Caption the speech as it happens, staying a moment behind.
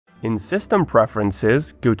In System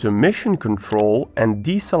Preferences, go to Mission Control and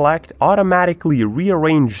deselect Automatically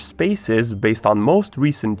Rearrange Spaces based on most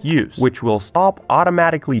recent use, which will stop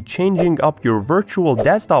automatically changing up your virtual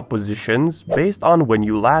desktop positions based on when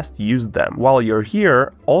you last used them. While you're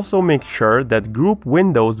here, also make sure that Group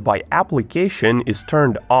Windows by Application is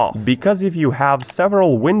turned off, because if you have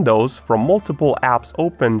several windows from multiple apps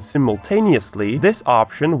open simultaneously, this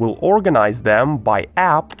option will organize them by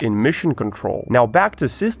app in Mission Control. Now back to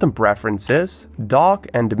System Preferences, Dock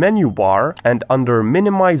and Menu Bar, and under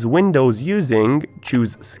Minimize Windows Using,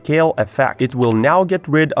 choose Scale Effect. It will now get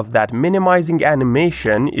rid of that minimizing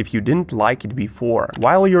animation if you didn't like it before.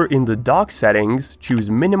 While you're in the dock settings, choose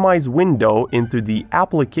Minimize Window into the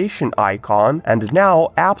application icon, and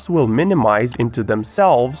now apps will minimize into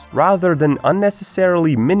themselves rather than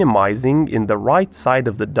unnecessarily minimizing in the right side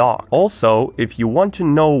of the dock. Also, if you want to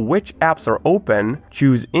know which apps are open,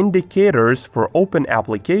 choose Indicators for open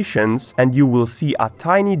applications, and you will see a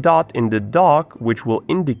tiny dot in the dock which will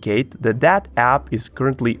indicate that that app is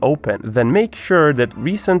currently open. Then make sure that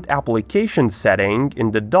Recent Application setting in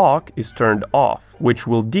the dock is turned off, which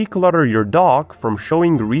will declutter your dock from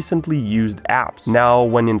showing recently used apps. Now,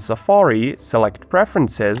 when in Safari, select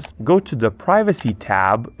Preferences, go to the Privacy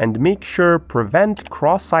tab and make sure Prevent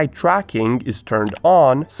Cross-Site Tracking is turned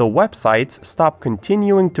on so websites stop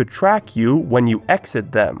continuing to track you when you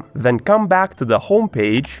exit them. Then come back to the home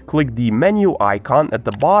page, click the menu icon at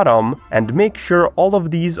the bottom, and make sure all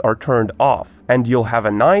of these are turned off, and you'll have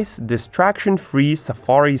a nice, distraction-free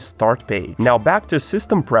Safari start page. Now back to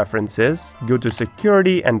System Preferences, go to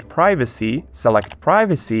Security and Privacy, select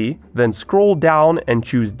Privacy, then scroll down and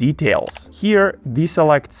choose Details. Here,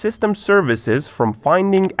 deselect System Services from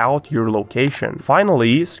finding out your location.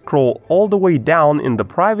 Finally, scroll all the way down in the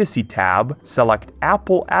Privacy tab, select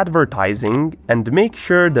Apple Advertising, and make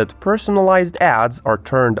sure that personalized ads are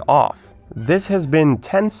turned off. This has been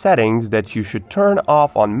 10 settings that you should turn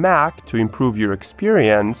off on Mac to improve your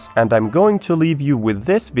experience, and I'm going to leave you with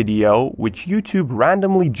this video which YouTube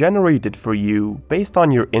randomly generated for you based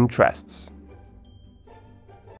on your interests.